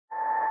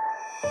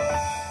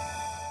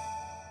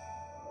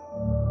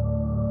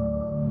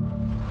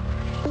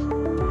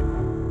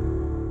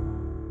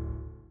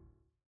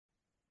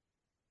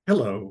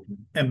Hello,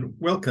 and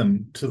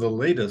welcome to the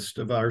latest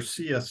of our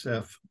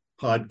CSF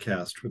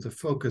podcast with a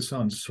focus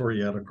on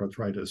psoriatic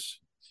arthritis.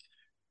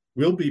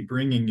 We'll be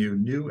bringing you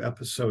new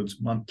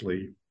episodes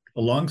monthly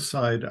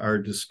alongside our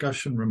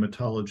Discussion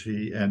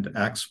Rheumatology and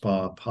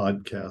AxSpa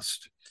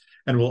podcast,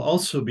 and we'll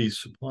also be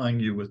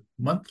supplying you with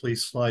monthly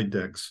slide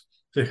decks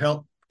to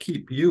help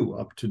keep you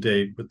up to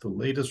date with the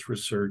latest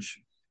research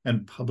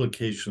and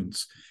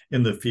publications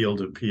in the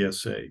field of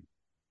PsA.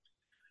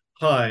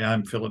 Hi,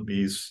 I'm Philip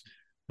Mease.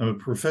 I'm a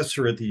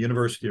professor at the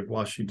University of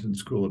Washington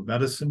School of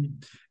Medicine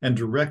and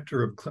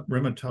director of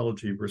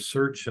rheumatology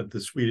research at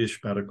the Swedish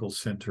Medical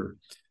Centre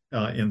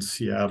in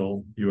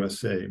Seattle,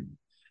 USA. And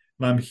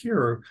I'm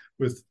here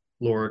with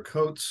Laura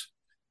Coates,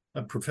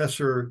 a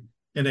professor,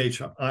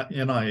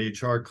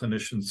 NIHR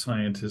clinician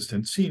scientist,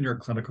 and senior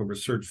clinical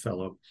research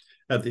fellow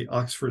at the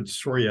Oxford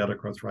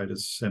Psoriatic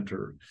Arthritis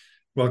Centre.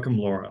 Welcome,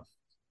 Laura.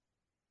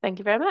 Thank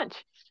you very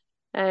much.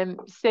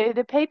 So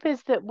the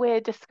papers that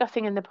we're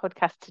discussing in the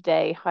podcast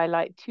today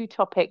highlight two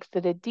topics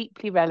that are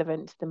deeply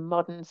relevant to the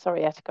modern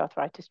psoriatic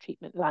arthritis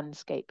treatment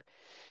landscape.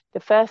 The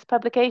first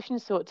publication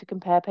sought to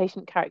compare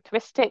patient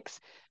characteristics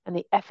and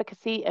the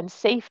efficacy and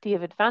safety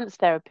of advanced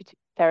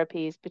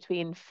therapies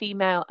between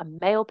female and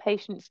male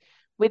patients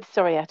with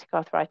psoriatic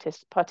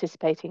arthritis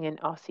participating in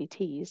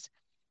RCTs.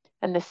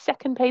 And the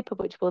second paper,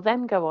 which we'll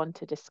then go on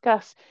to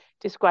discuss,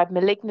 described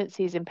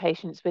malignancies in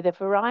patients with a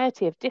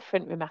variety of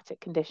different rheumatic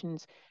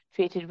conditions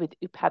treated with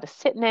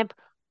upadacitinib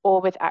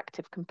or with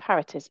active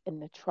comparators in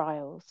the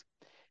trials.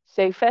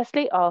 So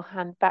firstly, I'll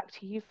hand back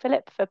to you,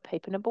 Philip, for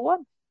paper number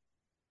 1.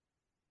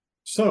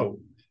 So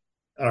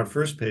our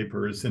first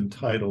paper is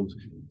entitled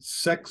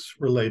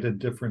Sex-Related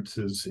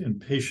Differences in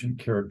Patient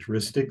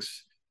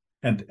Characteristics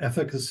and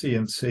Efficacy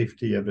and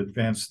Safety of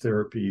Advanced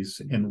Therapies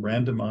in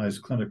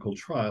Randomized Clinical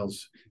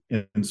Trials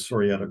in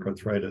Psoriatic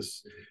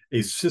Arthritis,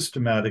 a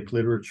systematic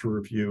literature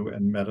review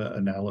and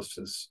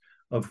meta-analysis,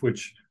 of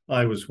which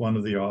I was one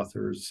of the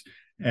authors,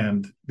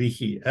 and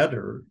Lihi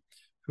Eder,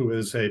 who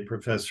is a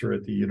professor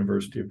at the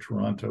University of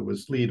Toronto,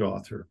 was lead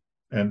author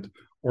and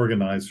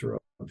organizer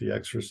of the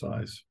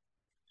exercise.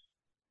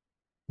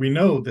 We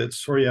know that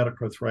psoriatic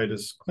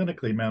arthritis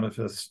clinically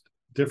manifests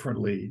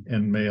differently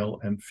in male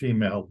and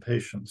female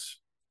patients.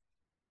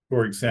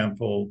 For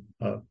example,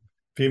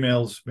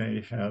 females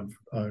may have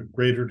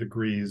greater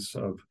degrees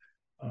of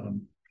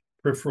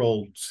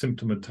peripheral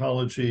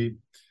symptomatology,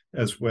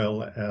 as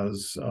well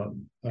as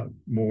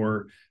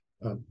more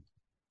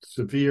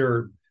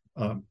severe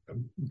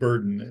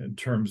burden in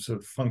terms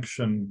of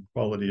function,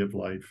 quality of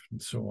life, and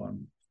so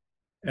on.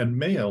 And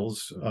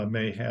males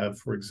may have,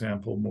 for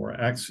example, more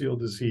axial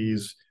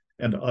disease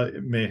and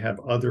may have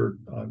other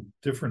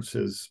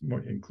differences,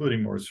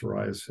 including more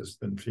psoriasis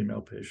than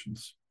female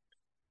patients.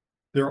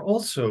 There are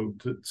also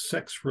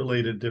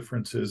sex-related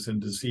differences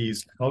in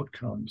disease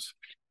outcomes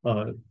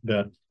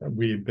that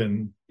we've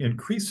been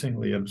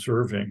increasingly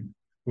observing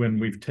when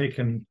we've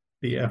taken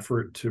the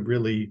effort to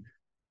really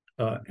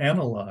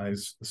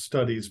analyze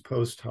studies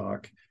post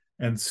hoc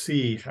and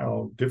see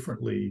how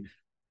differently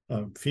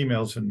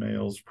females and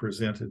males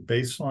present at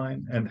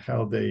baseline and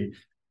how they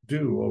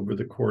do over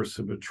the course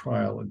of a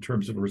trial in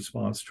terms of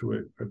response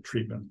to a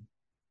treatment.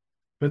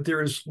 But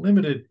there is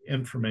limited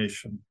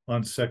information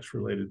on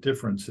sex-related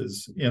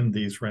differences in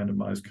these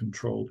randomized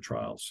controlled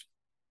trials.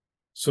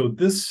 So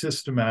this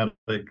systematic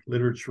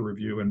literature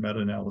review and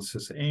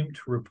meta-analysis aim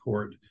to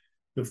report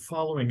the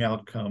following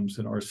outcomes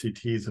in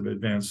RCTs of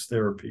advanced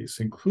therapies,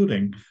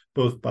 including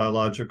both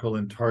biological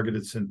and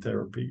targeted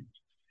therapy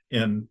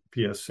in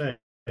PsA,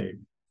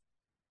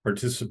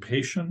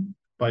 participation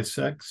by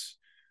sex,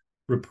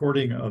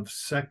 reporting of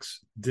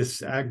sex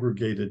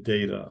disaggregated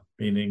data,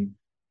 meaning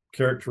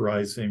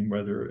characterizing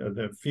whether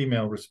the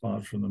female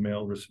response from the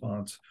male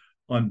response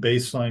on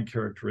baseline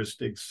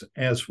characteristics,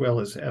 as well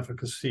as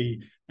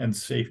efficacy and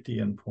safety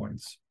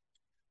endpoints,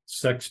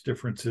 sex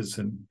differences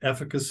in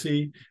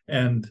efficacy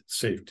and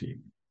safety.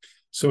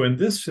 So in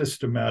this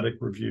systematic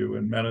review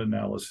and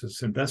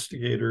meta-analysis,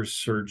 investigators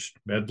searched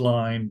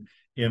Medline,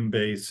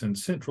 Embase, and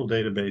central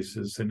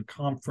databases and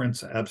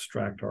conference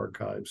abstract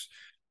archives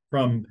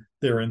from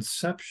their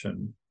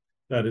inception,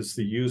 that is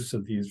the use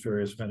of these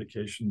various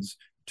medications,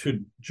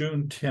 to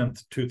June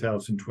 10th,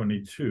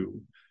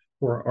 2022,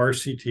 for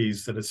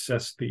RCTs that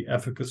assessed the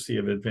efficacy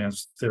of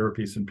advanced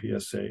therapies in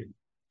PsA.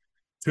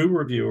 2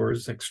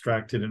 reviewers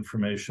extracted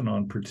information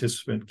on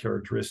participant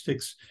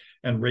characteristics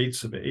and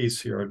rates of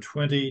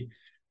ACR20,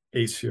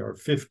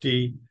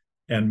 ACR50,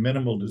 and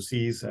minimal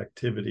disease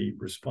activity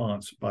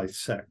response by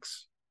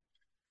sex.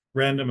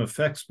 Random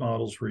effects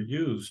models were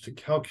used to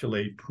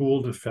calculate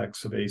pooled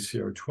effects of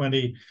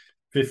ACR20,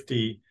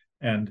 50,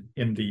 and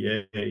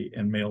MDA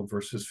in male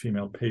versus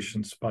female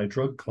patients by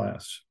drug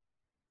class.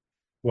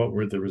 What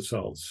were the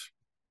results?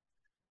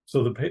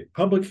 So the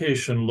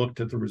publication looked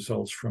at the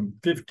results from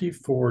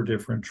 54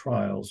 different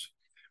trials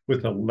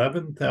with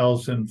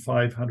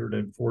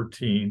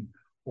 11,514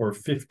 or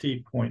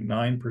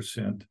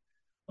 50.9%,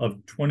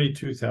 of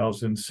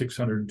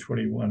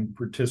 22,621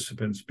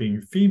 participants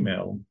being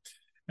female,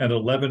 and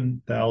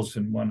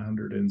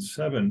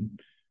 11,107,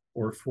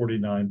 or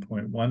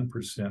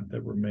 49.1%,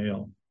 that were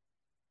male.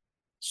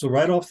 So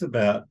right off the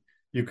bat,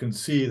 you can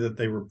see that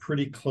they were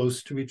pretty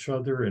close to each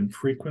other in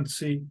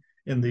frequency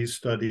in these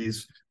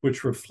studies,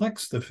 which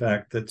reflects the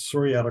fact that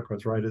psoriatic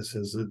arthritis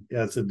as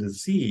a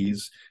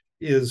disease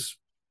is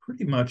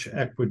pretty much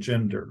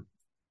equigender,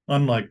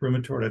 unlike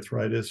rheumatoid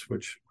arthritis,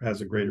 which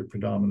has a greater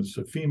predominance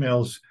of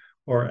females,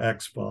 or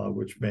axSpA,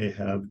 which may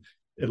have,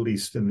 at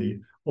least in the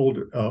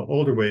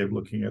older way of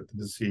looking at the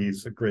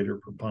disease, a greater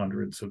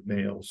preponderance of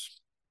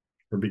males.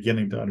 We're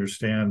beginning to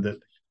understand that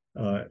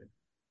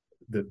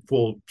the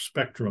full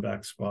spectrum of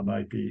axSpA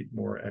might be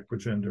more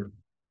equigender.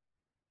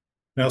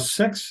 Now,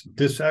 sex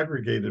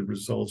disaggregated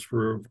results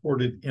were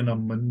reported in a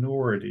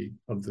minority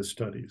of the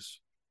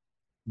studies.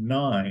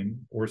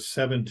 9, or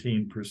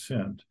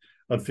 17%,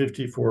 of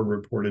 54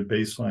 reported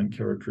baseline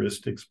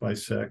characteristics by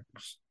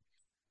sex.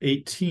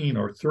 18,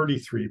 or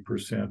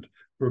 33%,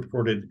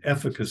 reported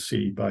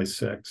efficacy by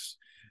sex.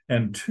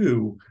 And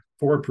 4%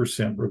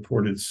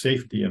 reported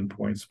safety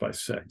endpoints by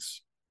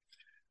sex.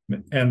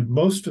 And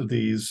most of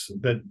these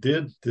that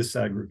did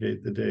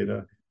disaggregate the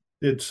data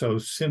did so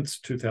since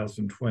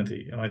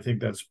 2020. And I think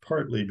that's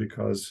partly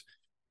because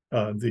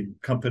the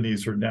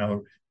companies are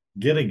now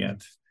getting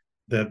it,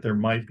 that there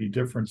might be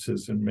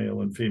differences in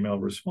male and female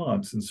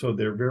response. And so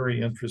they're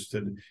very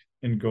interested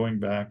in going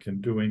back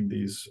and doing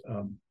these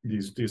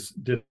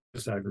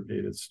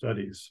disaggregated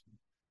studies.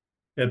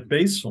 At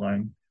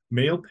baseline,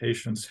 male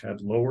patients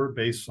had lower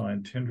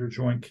baseline tender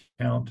joint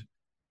count,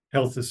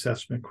 health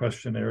assessment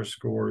questionnaire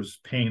scores,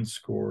 pain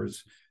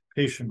scores,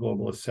 patient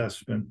global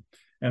assessment,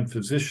 and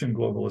physician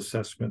global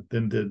assessment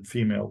than did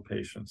female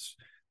patients.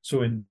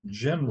 So in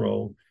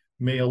general,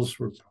 males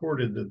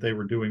reported that they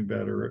were doing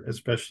better,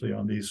 especially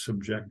on these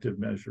subjective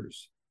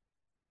measures.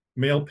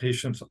 Male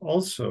patients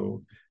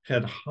also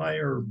had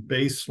higher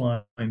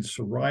baseline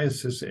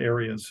psoriasis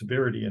area and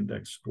severity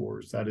index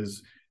scores, that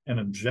is an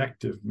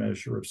objective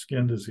measure of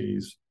skin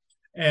disease,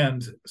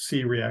 and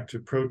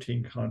C-reactive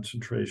protein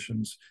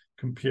concentrations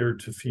compared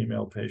to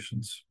female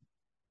patients.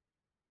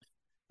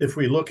 If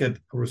we look at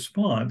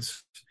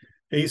response,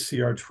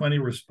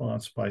 ACR20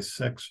 response by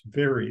sex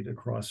varied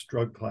across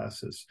drug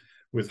classes,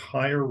 with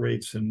higher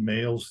rates in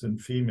males than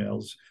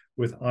females,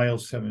 with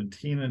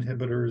IL-17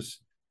 inhibitors,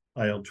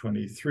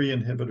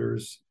 IL-23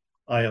 inhibitors,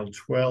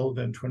 IL-12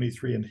 and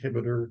 23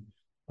 inhibitor,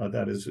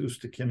 that is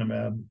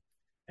ustekinumab,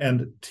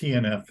 and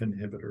TNF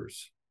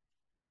inhibitors.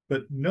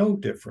 But no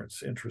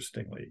difference,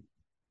 interestingly,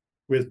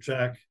 with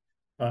JAK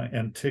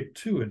and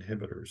TYK2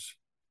 inhibitors.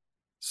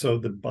 So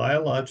the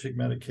biologic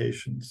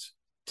medications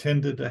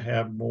tended to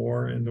have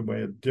more in the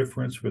way of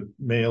difference, with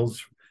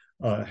males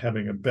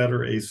having a better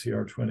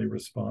ACR20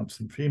 response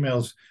than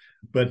females,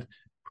 but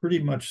pretty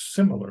much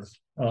similar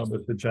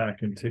with the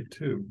JAK and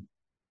TYK2.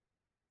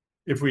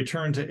 If we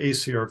turn to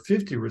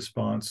ACR50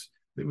 response,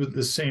 it was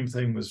the same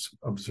thing was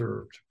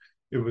observed.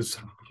 It was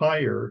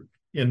higher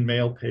in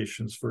male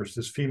patients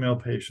versus female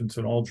patients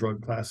in all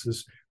drug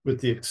classes,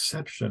 with the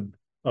exception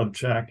of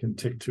JAK and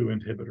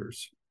TYK2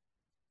 inhibitors.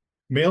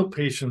 Male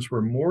patients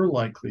were more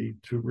likely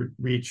to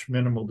reach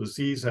minimal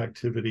disease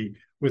activity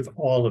with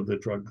all of the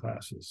drug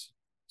classes.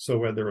 So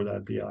whether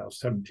that be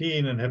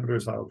IL-17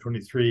 inhibitors,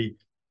 IL-23,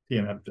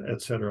 TNF,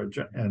 et cetera,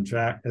 and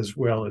JAK, as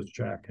well as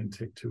JAK and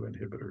TYK2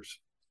 inhibitors.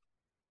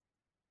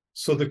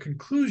 So the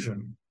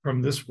conclusion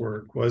from this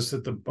work was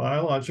that the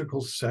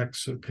biological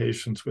sex of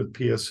patients with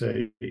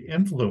PsA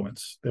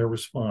influence their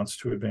response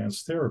to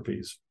advanced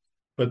therapies,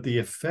 but the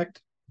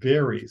effect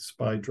varies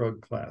by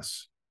drug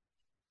class.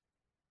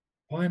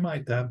 Why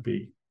might that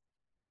be?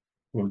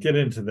 We'll get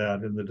into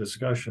that in the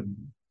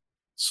discussion.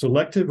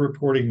 Selective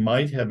reporting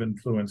might have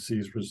influenced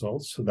these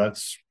results, so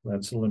that's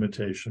a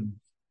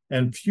limitation.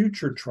 And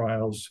future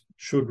trials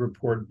should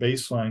report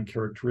baseline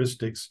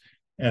characteristics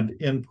and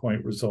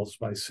endpoint results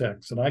by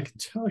sex. And I can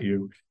tell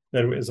you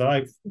that as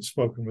I've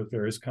spoken with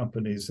various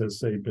companies as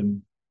they've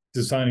been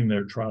designing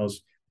their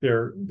trials,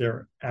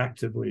 they're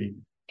actively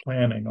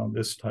planning on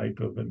this type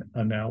of an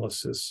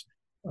analysis,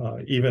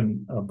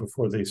 even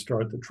before they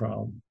start the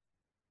trial.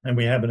 And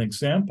we have an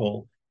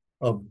example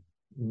of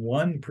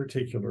one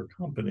particular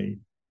company,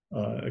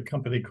 a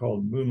company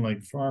called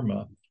Moonlake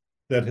Pharma,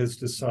 that has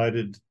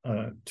decided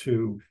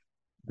to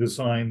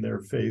design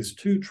their phase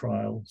 2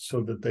 trial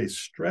so that they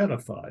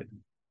stratified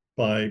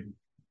by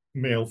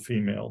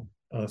male-female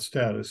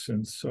status.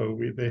 And so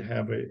they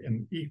have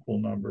an equal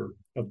number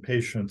of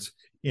patients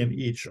in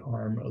each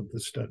arm of the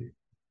study.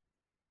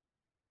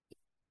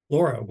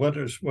 Laura,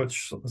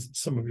 what's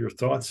some of your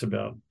thoughts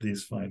about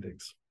these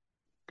findings?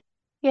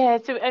 Yeah,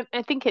 so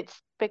I think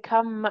it's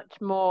become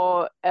much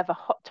more of a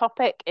hot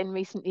topic in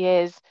recent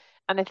years.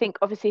 And I think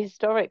obviously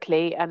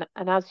historically, and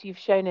as you've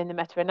shown in the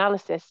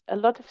meta-analysis, a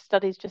lot of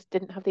studies just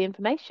didn't have the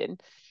information.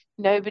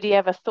 Nobody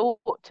ever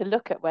thought to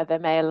look at whether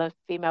male and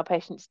female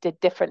patients did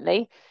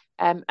differently.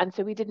 And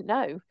so we didn't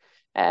know.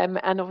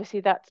 And obviously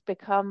that's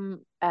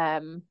become,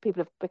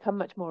 people have become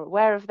much more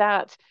aware of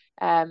that.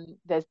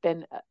 There's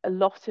been a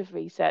lot of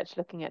research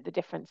looking at the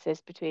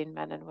differences between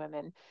men and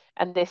women,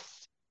 and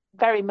this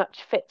very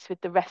much fits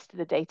with the rest of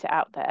the data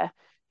out there.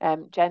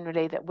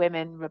 Generally, that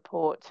women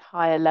report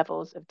higher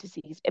levels of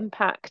disease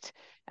impact,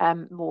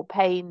 more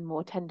pain,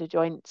 more tender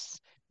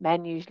joints.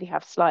 Men usually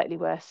have slightly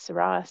worse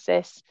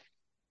psoriasis.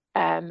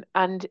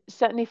 And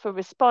certainly for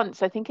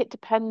response, I think it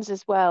depends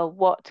as well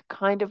what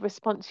kind of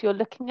response you're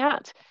looking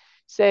at.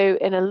 So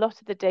in a lot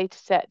of the data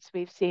sets,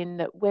 we've seen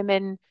that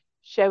women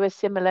show a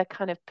similar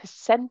kind of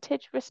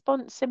percentage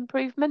response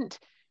improvement,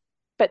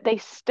 but they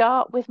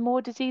start with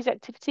more disease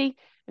activity,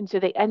 and so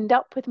they end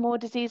up with more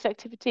disease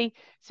activity.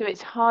 So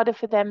it's harder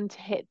for them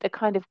to hit the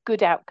kind of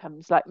good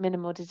outcomes like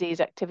minimal disease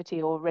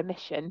activity or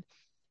remission.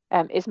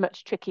 Is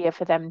much trickier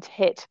for them to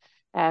hit,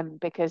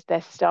 because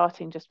they're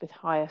starting just with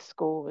higher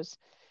scores.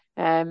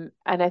 And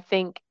I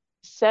think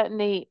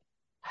certainly,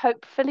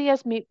 hopefully,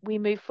 as we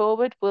move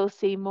forward, we'll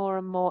see more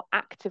and more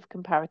active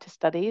comparator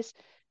studies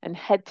and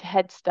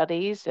head-to-head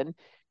studies and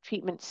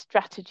treatment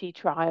strategy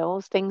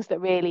trials, things that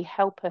really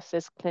help us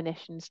as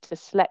clinicians to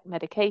select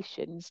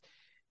medications.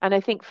 And I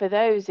think for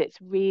those,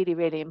 it's really,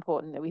 really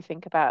important that we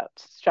think about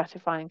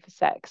stratifying for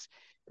sex,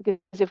 because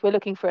if we're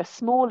looking for a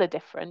smaller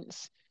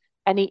difference,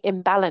 any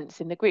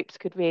imbalance in the groups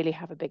could really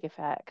have a big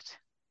effect.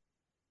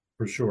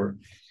 For sure.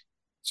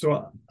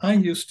 So I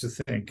used to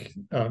think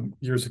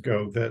years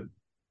ago that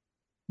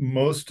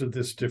most of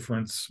this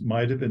difference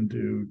might have been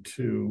due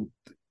to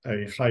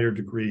a higher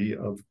degree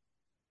of,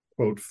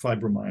 quote,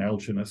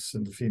 fibromyalgia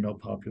in the female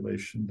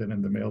population than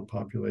in the male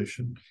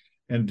population,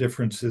 and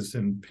differences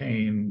in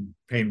pain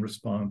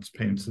response,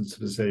 pain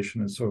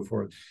sensitization, and so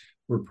forth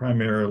were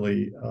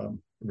primarily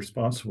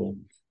responsible.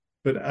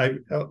 But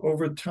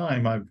over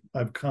time,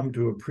 I've come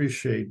to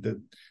appreciate that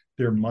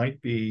there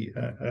might be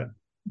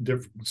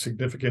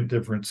significant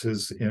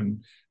differences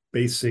in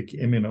basic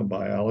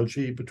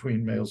immunobiology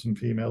between males and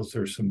females.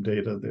 There's some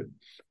data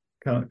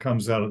that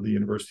comes out of the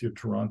University of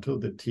Toronto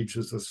that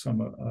teaches us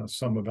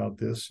some about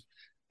this.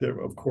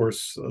 There, of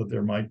course,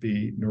 there might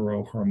be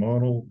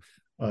neurohormonal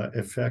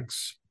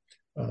effects,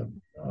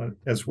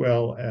 as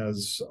well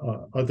as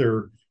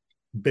other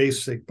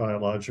basic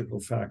biological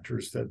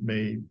factors that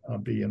may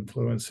be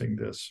influencing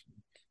this.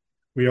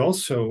 We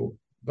also,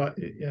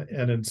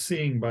 and in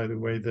seeing, by the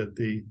way, that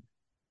the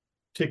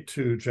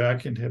TYK2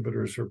 JAK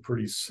inhibitors are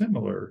pretty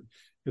similar,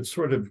 it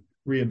sort of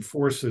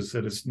reinforces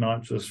that it's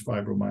not just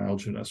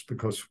fibromyalgia,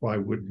 because why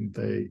wouldn't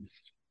they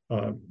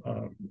why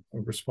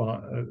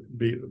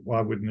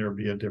wouldn't there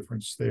be a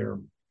difference there?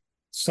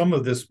 Some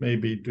of this may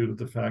be due to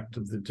the fact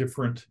of the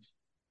different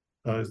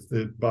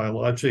the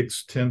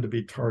biologics tend to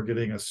be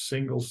targeting a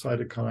single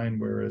cytokine,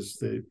 whereas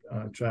the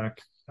JAK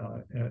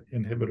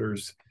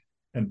inhibitors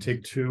and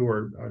TYK2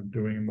 are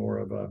doing more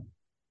of a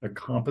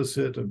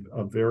composite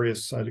of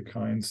various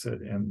cytokines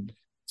and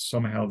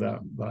somehow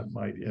that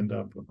might end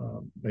up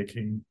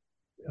making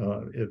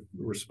it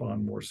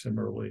respond more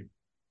similarly.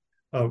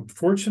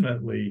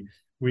 Fortunately,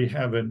 we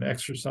have an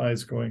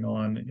exercise going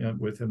on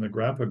within the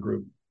GRAPPA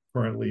group,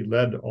 currently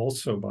led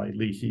also by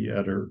Leahy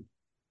Etter,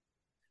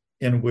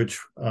 in which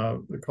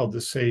called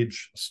the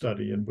SAGE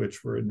study, in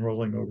which we're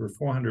enrolling over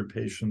 400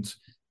 patients,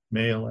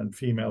 male and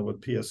female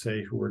with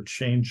PsA, who are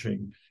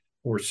changing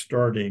or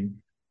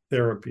starting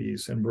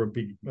therapies.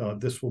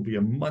 And this will be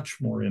a much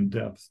more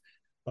in-depth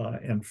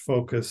and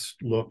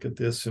focused look at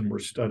this. And we're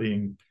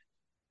studying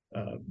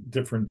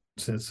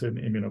differences in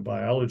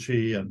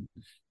immunobiology and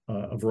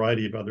a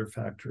variety of other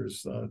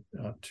factors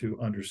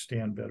to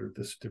understand better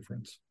this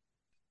difference.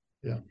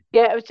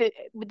 Yeah,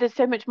 there's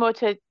so much more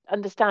to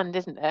understand,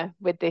 isn't there,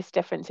 with this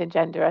difference in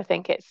gender? I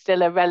think it's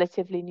still a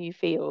relatively new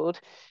field,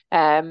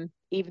 even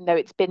though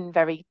it's been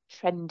very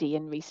trendy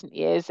in recent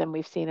years and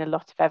we've seen a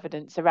lot of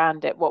evidence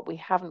around it. What we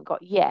haven't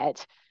got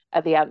yet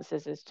are the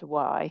answers as to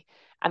why.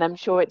 And I'm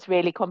sure it's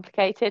really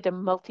complicated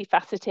and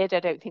multifaceted. I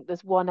don't think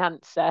there's one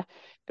answer,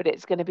 but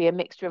it's going to be a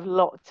mixture of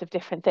lots of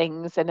different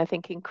things. And I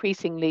think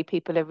increasingly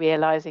people are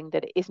realizing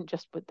that it isn't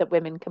just that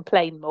women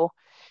complain more,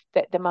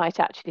 that there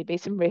might actually be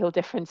some real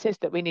differences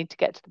that we need to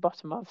get to the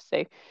bottom of.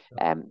 So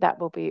that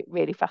will be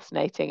really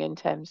fascinating in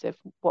terms of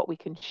what we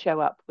can show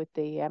up with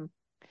the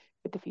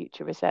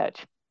future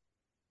research.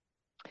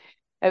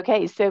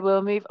 Okay, so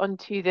we'll move on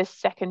to the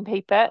second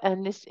paper,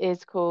 and this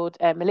is called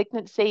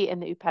Malignancy in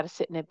the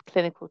Upadacitinib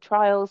Clinical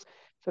Trials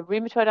for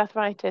Rheumatoid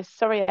Arthritis,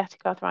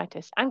 Psoriatic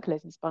Arthritis,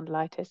 Ankylosing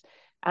Spondylitis,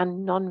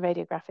 and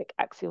non-radiographic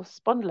axial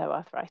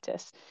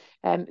spondyloarthritis.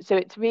 So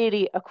it's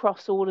really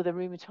across all of the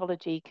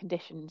rheumatology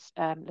conditions,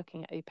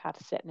 looking at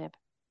upadacitinib.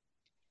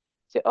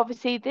 So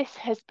obviously this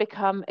has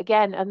become,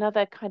 again,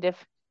 another kind of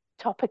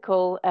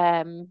topical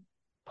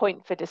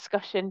point for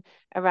discussion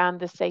around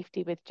the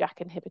safety with JAK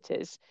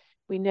inhibitors.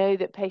 We know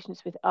that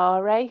patients with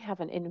RA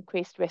have an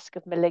increased risk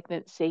of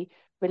malignancy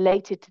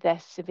related to their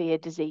severe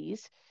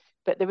disease,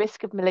 but the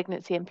risk of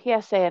malignancy in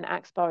PsA and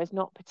axSpA is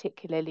not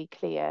particularly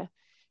clear.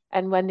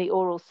 And when the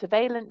oral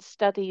surveillance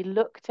study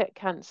looked at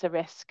cancer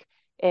risk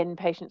in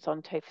patients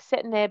on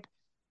tofacitinib,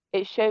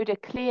 it showed a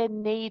clear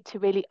need to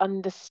really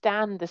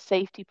understand the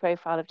safety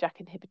profile of JAK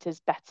inhibitors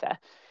better.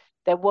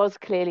 There was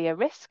clearly a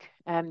risk.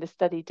 The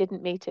study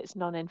didn't meet its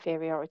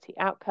non-inferiority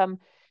outcome,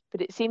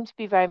 but it seemed to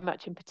be very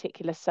much in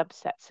particular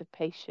subsets of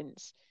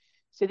patients.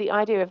 So the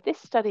idea of this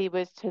study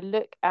was to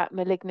look at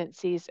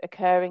malignancies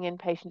occurring in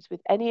patients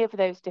with any of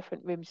those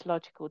different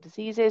rheumatological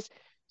diseases,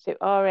 so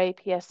RA,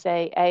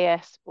 PsA,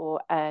 AS,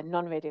 or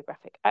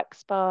non-radiographic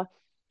axSpA,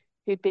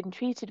 who'd been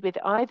treated with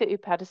either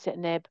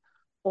upadacitinib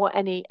or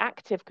any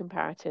active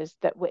comparators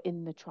that were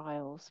in the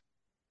trials.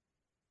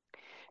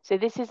 So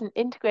this is an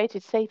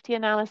integrated safety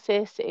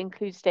analysis. It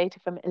includes data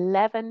from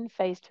 11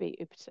 phase 3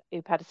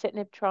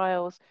 upadacitinib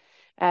trials,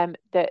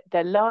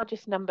 the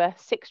largest number,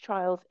 6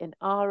 trials in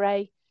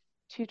RA,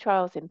 2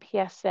 trials in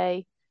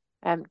PsA,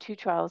 2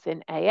 trials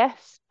in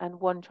AS,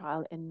 and 1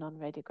 trial in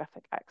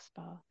non-radiographic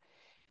axSpA.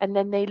 And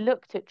then they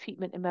looked at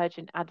treatment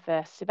emergent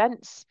adverse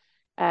events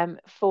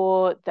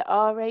for the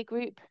RA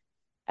group,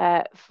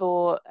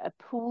 for a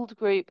pooled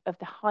group of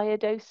the higher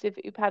dose of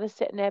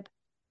upadacitinib,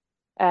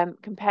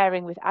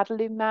 comparing with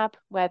adalimumab,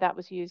 where that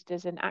was used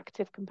as an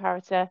active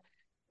comparator,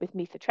 with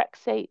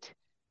methotrexate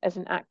as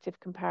an active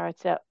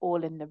comparator,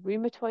 all in the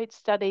rheumatoid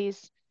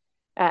studies.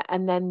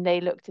 And then they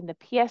looked in the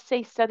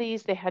PsA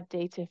studies. They had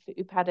data for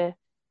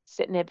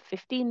upadacitinib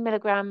 15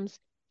 milligrams,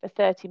 for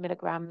 30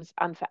 milligrams,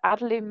 and for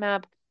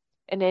adalimumab.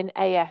 And in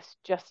AS,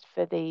 just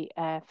for the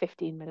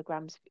 15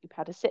 milligrams of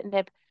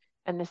upadacitinib,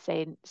 and the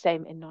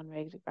same in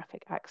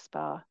non-radiographic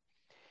axSpA.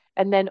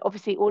 And then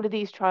obviously all of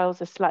these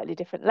trials are slightly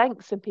different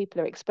lengths, and people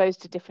are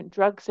exposed to different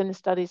drugs in the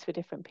studies for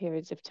different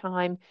periods of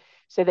time.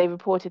 So they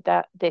reported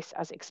this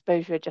as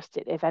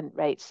exposure-adjusted event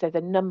rates, so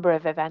the number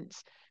of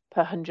events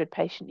per 100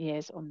 patient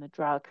years on the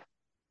drug.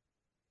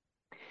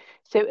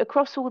 So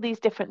across all these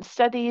different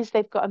studies,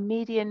 they've got a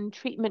median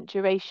treatment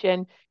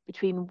duration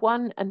between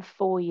 1 and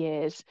 4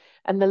 years,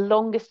 and the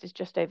longest is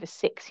just over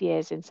 6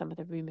 years in some of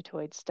the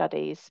rheumatoid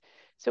studies.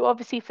 So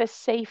obviously for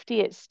safety,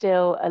 it's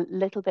still a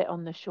little bit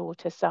on the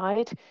shorter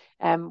side.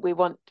 We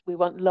want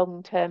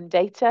long-term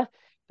data,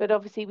 but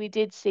obviously we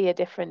did see a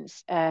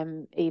difference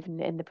even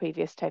in the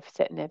previous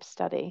tofacitinib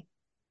study.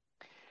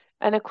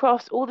 And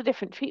across all the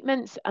different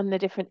treatments and the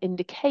different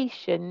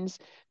indications,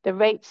 the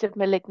rates of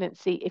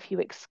malignancy, if you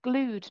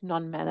exclude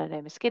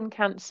non-melanoma skin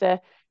cancer,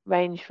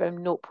 range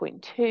from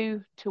 0.2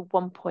 to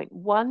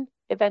 1.1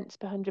 events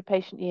per 100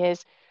 patient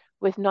years,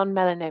 with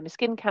non-melanoma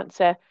skin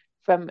cancer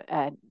from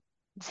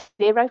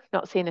 0,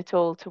 not seen at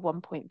all, to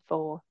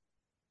 1.4.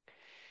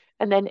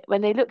 And then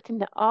when they looked in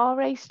the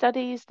RA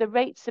studies, the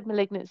rates of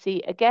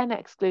malignancy, again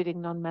excluding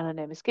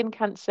non-melanoma skin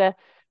cancer,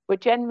 were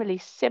generally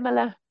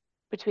similar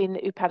between the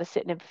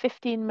upadacitinib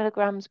 15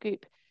 milligrams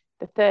group,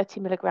 the 30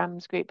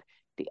 milligrams group,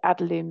 the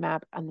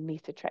adalimumab, and the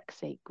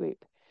methotrexate group.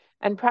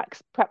 And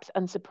perhaps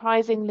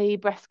unsurprisingly,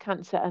 breast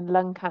cancer and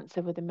lung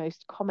cancer were the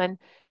most common.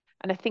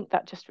 And I think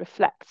that just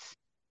reflects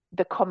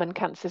the common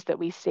cancers that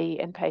we see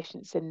in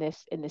patients in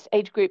this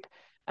age group,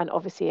 and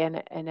obviously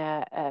in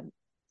a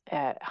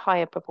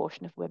higher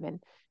proportion of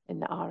women in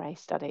the RA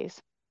studies.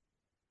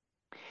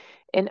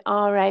 In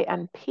RA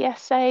and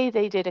PsA,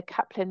 they did a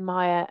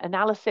Kaplan-Meier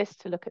analysis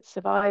to look at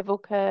survival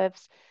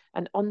curves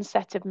and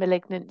onset of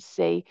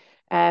malignancy,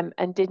 and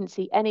didn't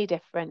see any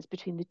difference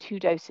between the 2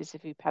 doses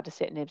of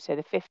upadacitinib, so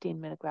the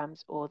 15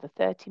 milligrams or the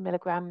 30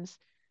 milligrams.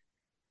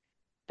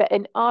 But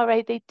in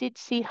RA, they did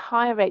see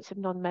higher rates of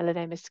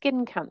non-melanoma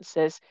skin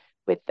cancers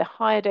with the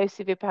higher dose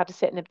of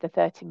upadacitinib, the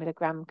 30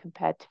 milligram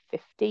compared to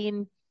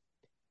 15.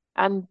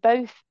 And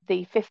both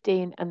the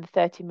 15 and the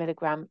 30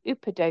 milligram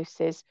UPA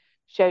doses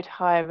showed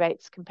higher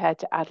rates compared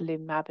to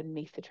adalimumab and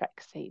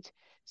methotrexate.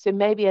 So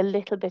maybe a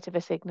little bit of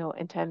a signal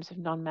in terms of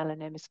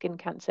non-melanoma skin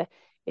cancer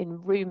in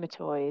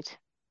rheumatoid.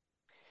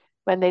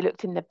 When they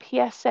looked in the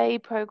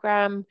PsA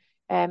program,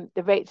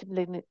 the rates of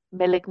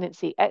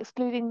malignancy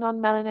excluding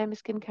non-melanoma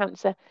skin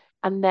cancer,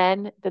 and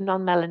then the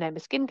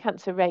non-melanoma skin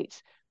cancer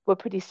rates were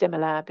pretty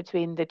similar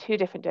between the 2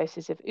 different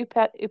doses of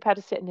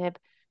upadacitinib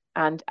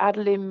and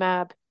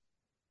adalimumab.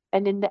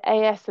 And in the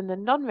AS and the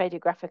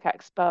non-radiographic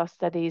axSpA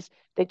studies,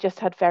 they just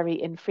had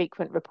very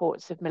infrequent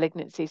reports of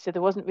malignancy. So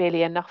there wasn't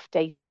really enough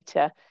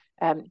data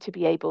to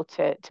be able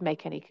to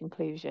make any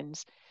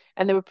conclusions.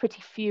 And there were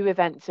pretty few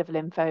events of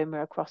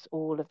lymphoma across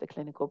all of the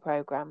clinical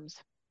programs.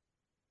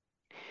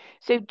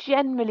 So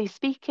generally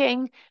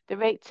speaking, the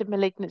rates of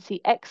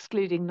malignancy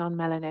excluding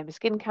non-melanoma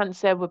skin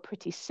cancer were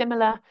pretty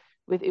similar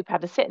with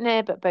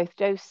upadacitinib at both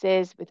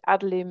doses, with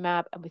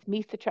adalimumab and with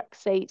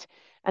methotrexate,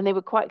 and they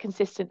were quite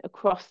consistent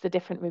across the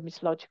different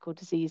rheumatological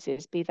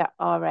diseases, be that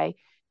RA,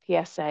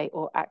 PsA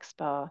or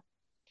axSpA.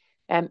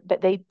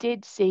 But they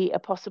did see a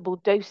possible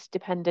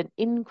dose-dependent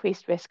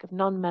increased risk of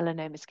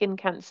non-melanoma skin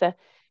cancer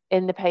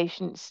in the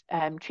patients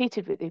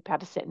treated with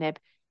upadacitinib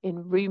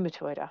in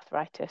rheumatoid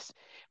arthritis,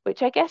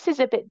 which I guess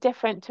is a bit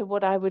different to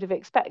what I would have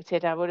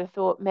expected. I would have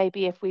thought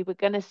maybe if we were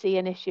going to see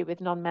an issue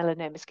with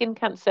non-melanoma skin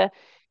cancer,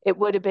 it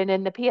would have been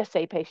in the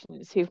PsA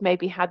patients who've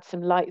maybe had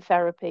some light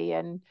therapy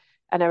and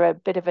are a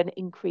bit of an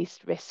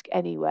increased risk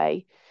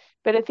anyway.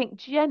 But I think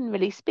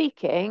generally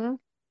speaking,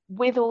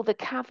 with all the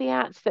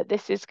caveats that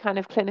this is kind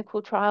of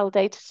clinical trial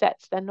data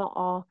sets, they're not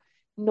our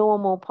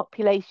normal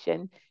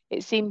population,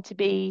 it seemed to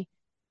be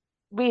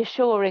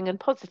reassuring and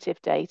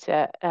positive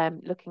data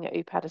looking at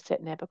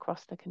upadacitinib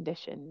across the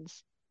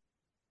conditions.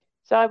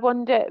 So I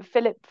wonder,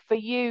 Philip, for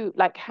you,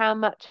 like how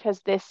much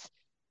has this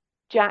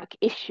JAK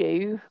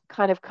issue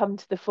kind of come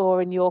to the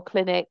fore in your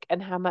clinic,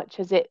 and how much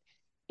has it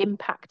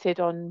impacted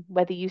on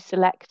whether you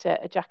select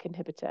a JAK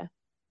inhibitor?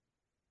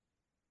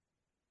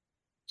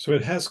 So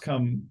it has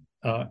come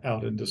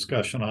out in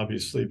discussion,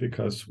 obviously,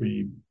 because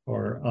we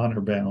are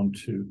honor bound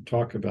to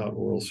talk about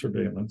oral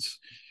surveillance.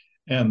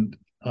 And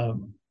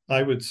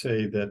I would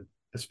say that,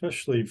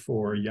 especially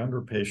for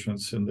younger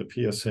patients in the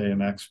PsA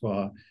and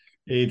axSpA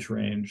age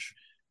range,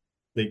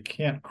 they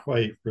can't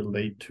quite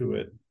relate to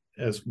it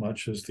as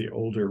much as the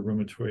older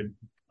rheumatoid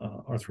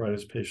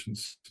arthritis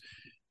patients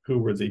who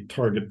were the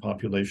target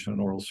population in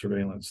oral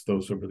surveillance,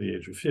 those over the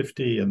age of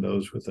 50 and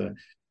those with an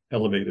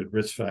elevated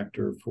risk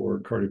factor for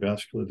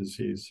cardiovascular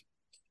disease.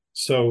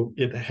 So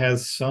it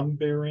has some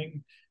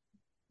bearing.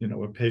 You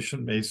know, a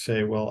patient may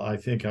say, well, I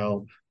think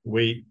I'll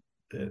wait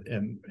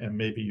and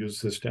maybe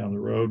use this down the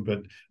road.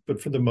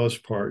 But for the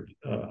most part,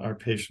 our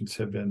patients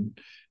have been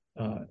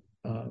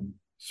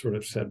sort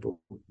of said, well,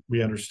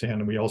 we understand,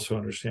 and we also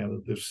understand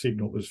that the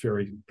signal was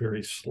very,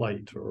 very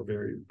slight or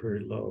very,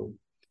 very low.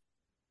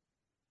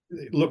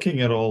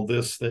 Looking at all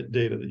this, that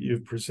data that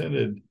you've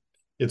presented,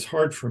 it's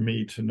hard for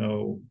me to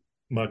know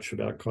much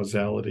about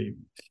causality,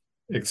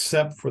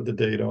 except for the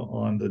data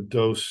on the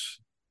dose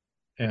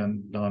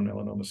and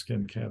non-melanoma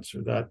skin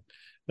cancer.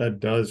 That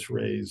does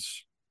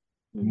raise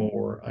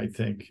more, I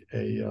think,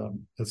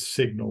 a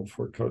signal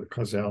for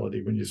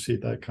causality when you see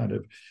that kind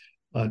of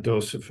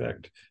dose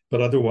effect.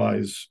 But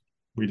otherwise,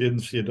 we didn't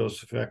see a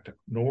dose effect,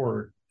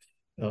 nor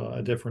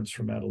a difference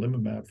from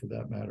adalimumab for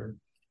that matter.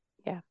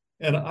 Yeah.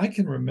 And I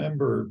can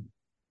remember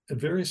at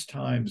various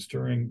times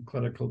during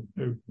clinical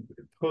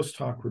post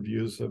hoc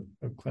reviews of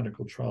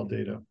clinical trial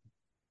data.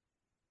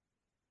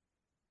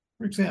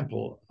 For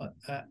example,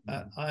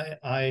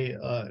 I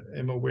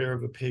am aware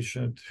of a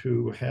patient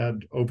who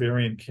had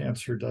ovarian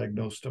cancer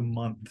diagnosed a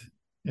month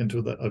into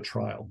a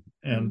trial.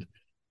 And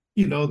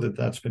you know that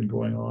that's been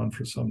going on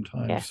for some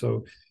time. Yeah.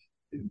 So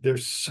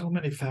there's so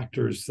many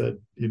factors that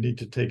you need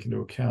to take into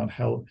account.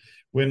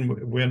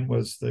 When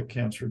was the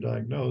cancer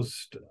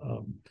diagnosed?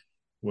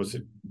 Was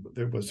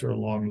there a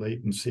long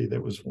latency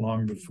that was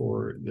long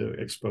before the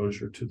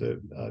exposure to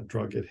the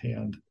drug at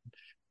hand?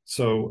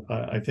 So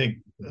I think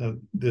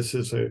this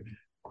is a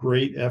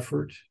great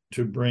effort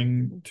to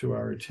bring to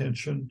our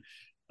attention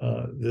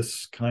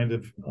this kind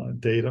of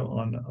data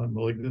on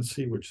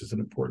malignancy, which is an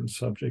important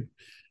subject,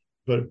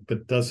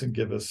 but doesn't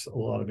give us a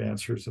lot of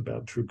answers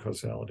about true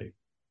causality.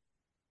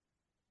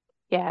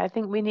 Yeah, I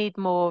think we need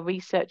more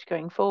research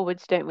going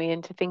forwards, don't we?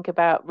 And to think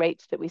about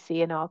rates that we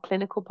see in our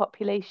clinical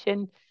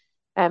population.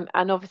 And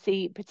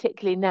obviously,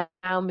 particularly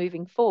now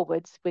moving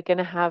forwards, we're going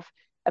to have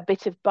a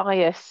bit of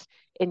bias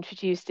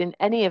introduced in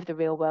any of the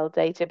real world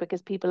data,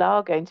 because people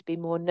are going to be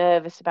more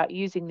nervous about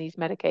using these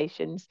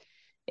medications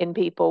in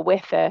people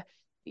with a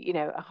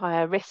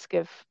higher risk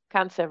of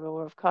cancer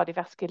or of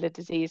cardiovascular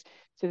disease.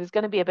 So there's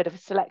going to be a bit of a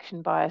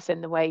selection bias in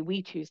the way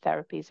we choose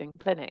therapies in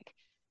clinic,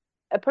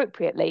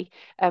 appropriately,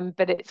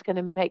 but it's going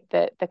to make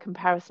the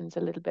comparisons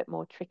a little bit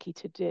more tricky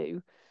to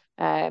do.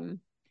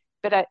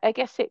 But I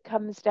guess it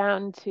comes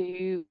down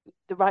to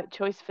the right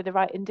choice for the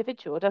right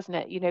individual, doesn't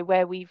it? You know,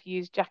 where we've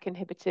used JAK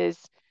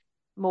inhibitors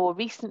more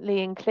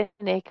recently in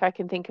clinic, I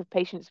can think of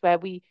patients where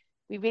we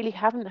really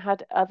haven't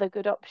had other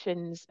good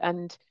options,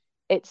 and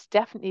it's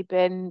definitely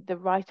been the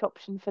right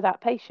option for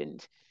that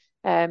patient.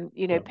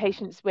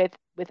 Patients with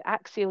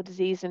axial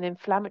disease and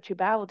inflammatory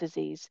bowel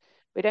disease,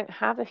 we don't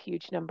have a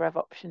huge number of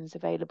options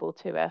available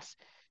to us.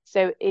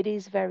 So it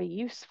is very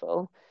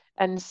useful.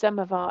 And some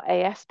of our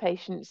AS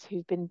patients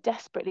who've been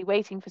desperately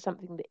waiting for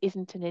something that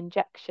isn't an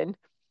injection,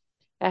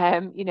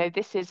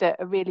 this is a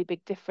really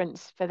big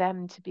difference for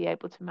them to be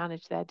able to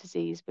manage their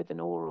disease with an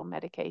oral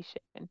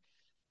medication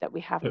that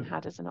we haven't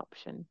had as an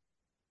option.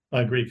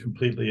 I agree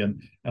completely.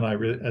 And I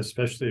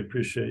especially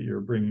appreciate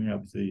your bringing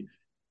up the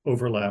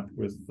overlap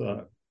with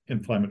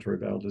inflammatory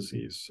bowel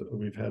disease. So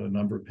we've had a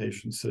number of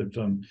patients that have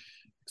done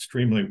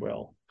extremely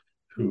well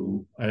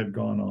who have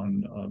gone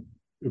on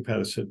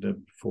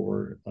upadacitinib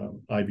for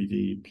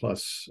IBD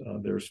plus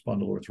their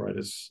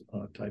spondyloarthritis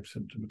type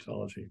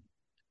symptomatology.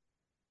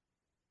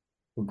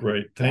 Well,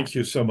 great. Thank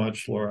you so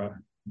much, Laura.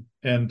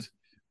 And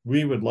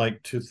we would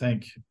like to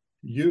thank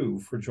you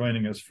for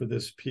joining us for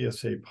this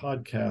PsA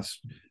podcast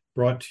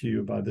brought to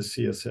you by the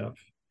CSF.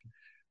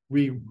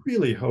 We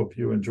really hope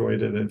you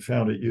enjoyed it and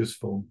found it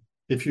useful.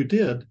 If you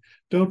did,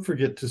 don't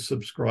forget to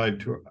subscribe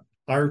to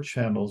our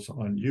channels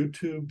on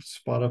YouTube,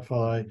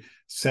 Spotify,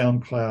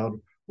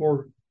 SoundCloud,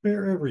 or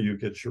wherever you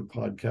get your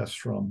podcasts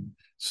from,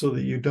 so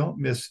that you don't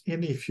miss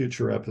any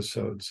future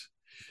episodes.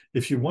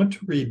 If you want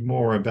to read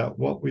more about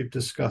what we've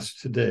discussed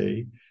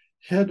today,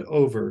 head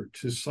over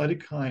to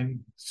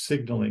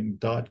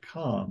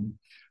cytokinesignaling.com,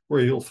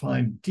 where you'll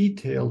find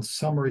detailed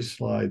summary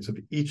slides of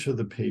each of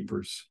the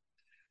papers.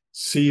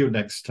 See you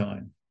next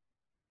time.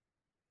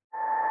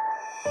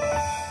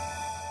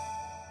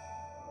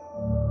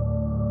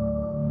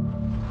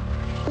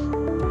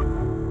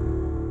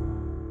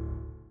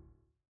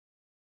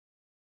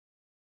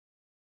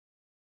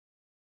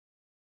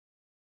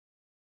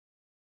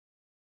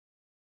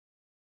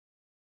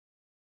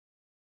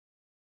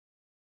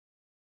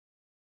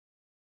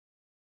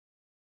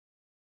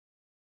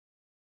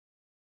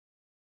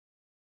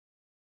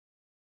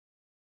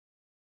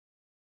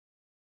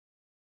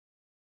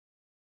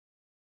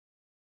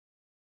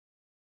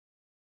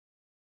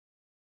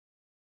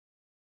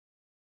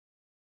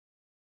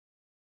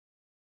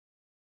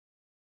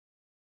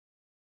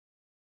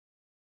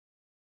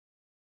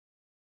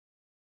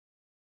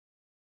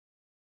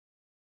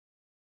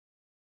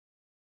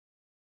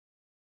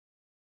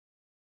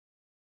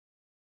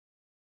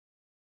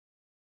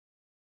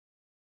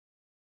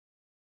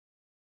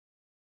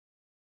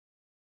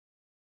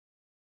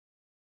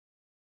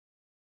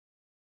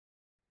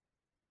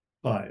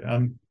 Hi,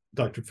 I'm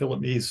Dr.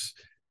 Philip Mease,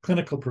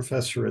 clinical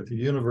professor at the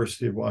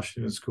University of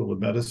Washington School of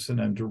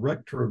Medicine and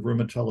director of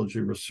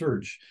rheumatology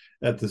research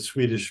at the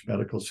Swedish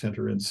Medical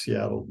Centre in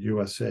Seattle,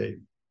 USA.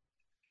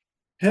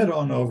 Head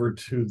on over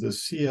to the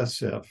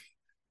CSF,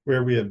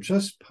 where we have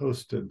just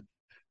posted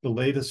the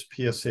latest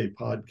PsA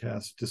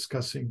podcast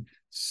discussing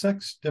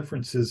sex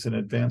differences in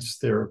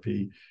advanced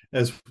therapy,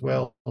 as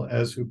well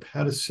as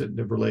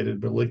upadacitinib-related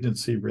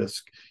malignancy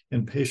risk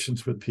in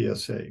patients with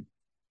PsA.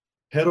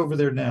 Head over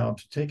there now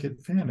to take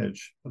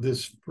advantage of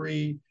this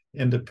free,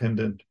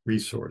 independent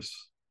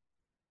resource.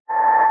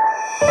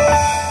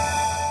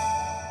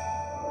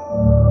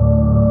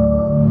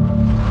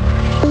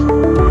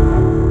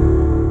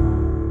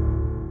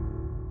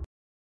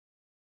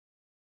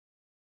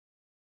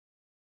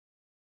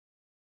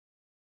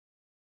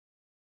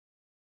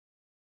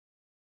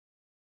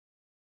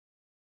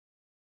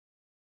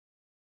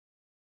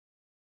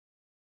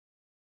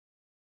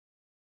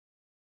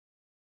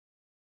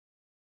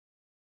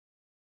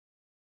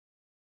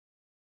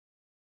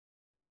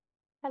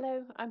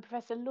 Hello, I'm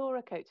Professor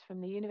Laura Coates from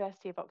the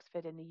University of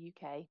Oxford in the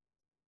UK.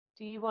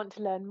 Do you want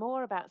to learn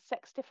more about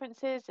sex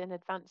differences in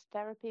advanced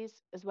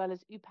therapies, as well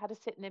as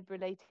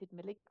upadacitinib-related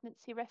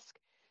malignancy risk?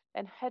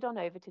 Then head on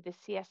over to the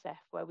CSF,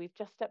 where we've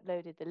just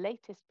uploaded the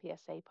latest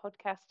PsA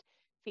podcast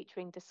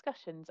featuring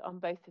discussions on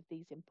both of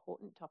these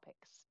important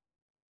topics.